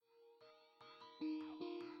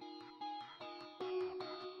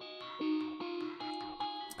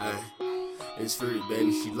Ay, it's free,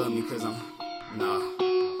 baby. She love me cause I'm, nah.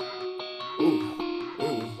 Ooh.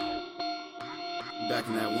 Back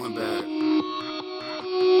in that one bag.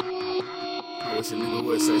 I wish a nigga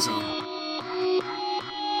would say something.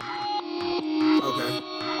 Okay.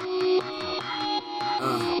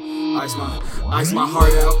 Ice my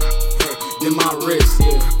heart out. Hey, then my wrist,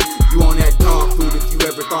 yeah. You on that dog food if you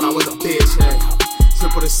ever thought I was a bitch, hey.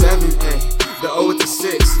 Triple to 7, hey. The O with the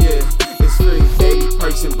 6, yeah. It's free, baby.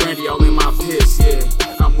 Perks and brandy all in my piss, yeah.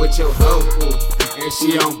 I'm with your hoe, ooh, and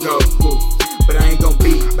she don't go, ooh. But I ain't gon'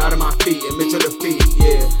 beat, bow to my feet, admit your defeat,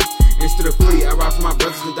 yeah. Instead of fleet, I ride for my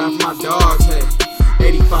brothers and die for my dogs, hey.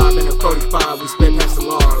 85 and a 45, we spit past the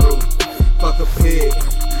law, ooh. Fuck a pig,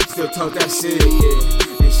 still talk that shit,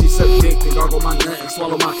 yeah. And she suck dick, then gargle my nut and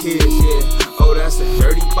swallow my kids, yeah. Oh, that's a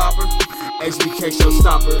dirty bopper. HBK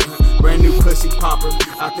showstopper, brand new pussy popper.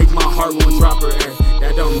 I think my heart won't drop her,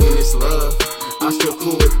 that don't mean it's love. I still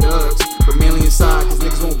cool with thugs, but mainly inside, cause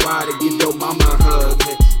niggas won't ride and give your mama a hug.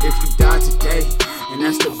 Hey, if you die today, and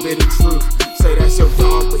that's the bitter truth, say that's your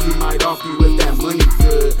dog, but he might off you with that money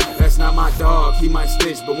good. That's not my dog, he might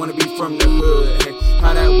stitch, but wanna be from the hood. Hey,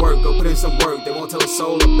 how that work? Go put in some work, they won't tell a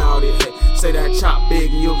soul about it. Hey, say that chop big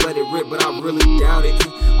and you'll let it rip, but I really doubt it.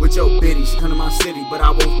 With your biddy, she come to my city, but I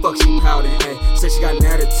won't fuck, she pouting. Hey, say she got an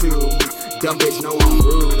attitude, dumb bitch know I'm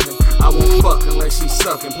rude. Hey, I won't fuck unless she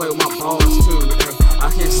suck and play with my balls too. Hey, I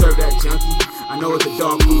can't serve that junkie, I know what the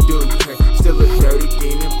dog food do. Hey, still a dirty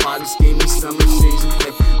demon, plotting, scheming, summer season.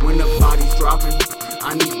 Hey, when the body's dropping,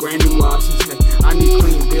 I need brand new options. Hey, I need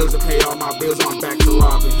clean bills to pay all my bills, I'm back to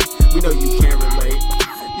robbing. We know you can't relate,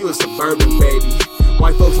 you a suburban baby.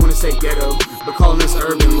 White folks wanna say ghetto, but calling us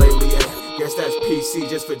urban lately. Hey, guess that's PC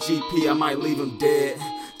just for GP, I might leave him dead.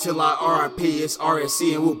 Till I RIP, it's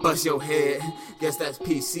RSC and we'll bust your head. Guess that's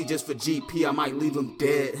PC just for GP, I might leave him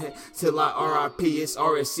dead. Till I RIP, it's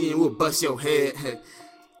RSC and we'll bust your head.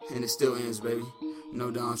 And it still ends, baby. No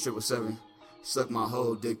down 777. Suck my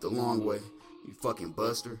whole dick the long way, you fucking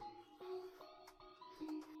buster.